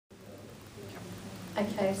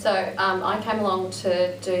Okay, so I came along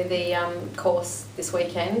to do the course this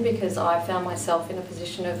weekend because I found myself in a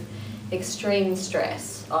position of extreme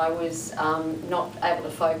stress. I was not able to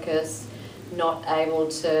focus, not able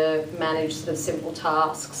to manage sort of simple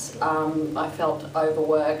tasks. I felt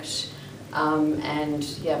overworked, and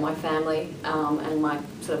yeah, my family and my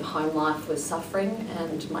sort of home life was suffering,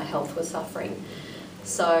 and my health was suffering.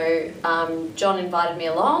 So John invited me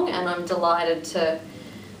along, and I'm delighted to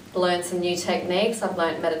learn some new techniques. I've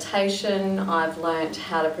learnt meditation, I've learnt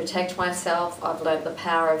how to protect myself, I've learnt the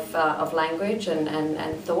power of language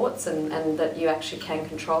and thoughts, and that you actually can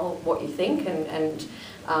control what you think, and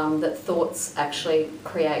that thoughts actually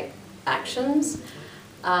create actions.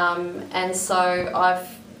 And so I've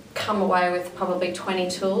come away with probably 20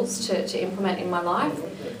 tools to implement in my life.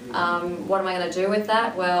 What am I going to do with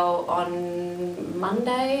that? Well, on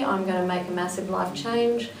Monday I'm going to make a massive life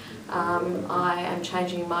change. I am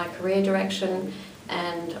changing my career direction,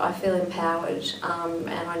 and I feel empowered, and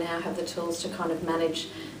I now have the tools to kind of manage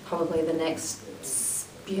probably the next,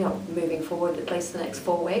 moving forward, at least the next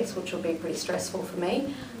 4 weeks, which will be pretty stressful for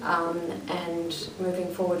me, and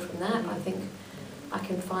moving forward from that, I think I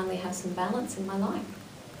can finally have some balance in my life.